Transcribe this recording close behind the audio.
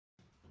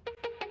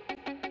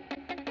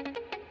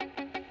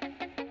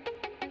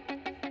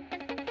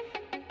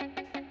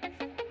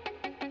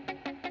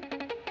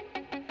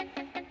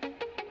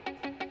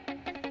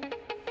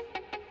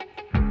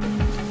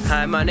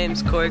Hi, my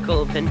name's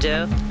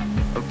Colapinto.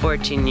 I'm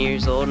 14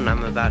 years old and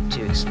I'm about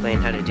to explain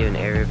how to do an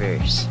air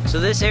reverse. So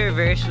this air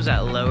reverse was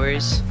at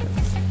lowers,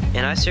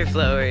 and I surf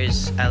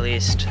lowers at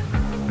least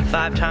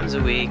 5 times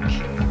a week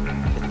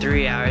for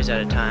 3 hours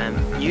at a time.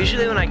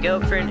 Usually when I go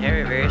up for an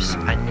air reverse,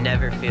 I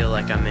never feel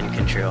like I'm in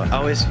control. I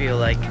always feel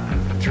like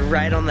it's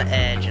right on the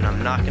edge and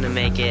I'm not gonna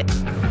make it.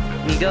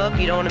 When you go up,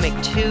 you don't want to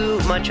make too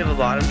much of a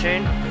bottom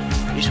turn.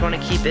 You just want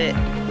to keep it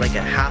like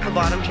a half a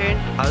bottom turn.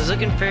 I was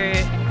looking for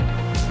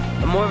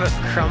a more of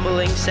a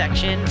crumbling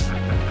section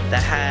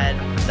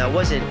that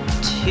wasn't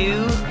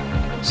too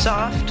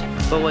soft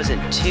but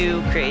wasn't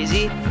too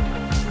crazy.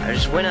 I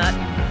just went up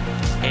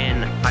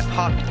and I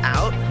popped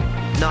out,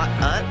 not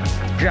up.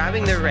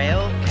 Grabbing the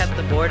rail kept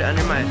the board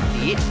under my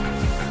feet.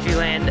 If you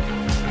land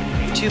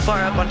too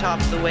far up on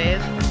top of the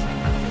wave,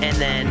 and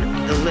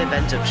then the lip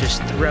ends up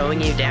just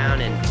throwing you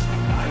down and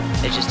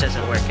it just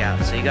doesn't work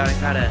out. So you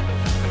gotta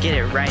get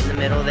it right in the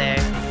middle there.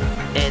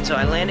 And so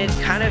I landed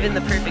kind of in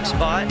the perfect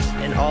spot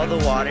and all the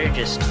water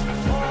just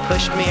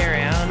pushed me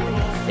around.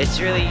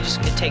 It's really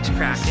it takes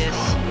practice,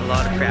 a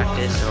lot of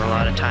practice and a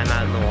lot of time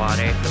out in the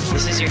water.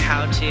 This is your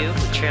how-to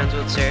with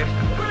TransWorld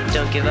SURF.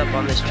 Don't give up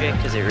on this trick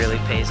because it really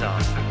pays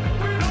off.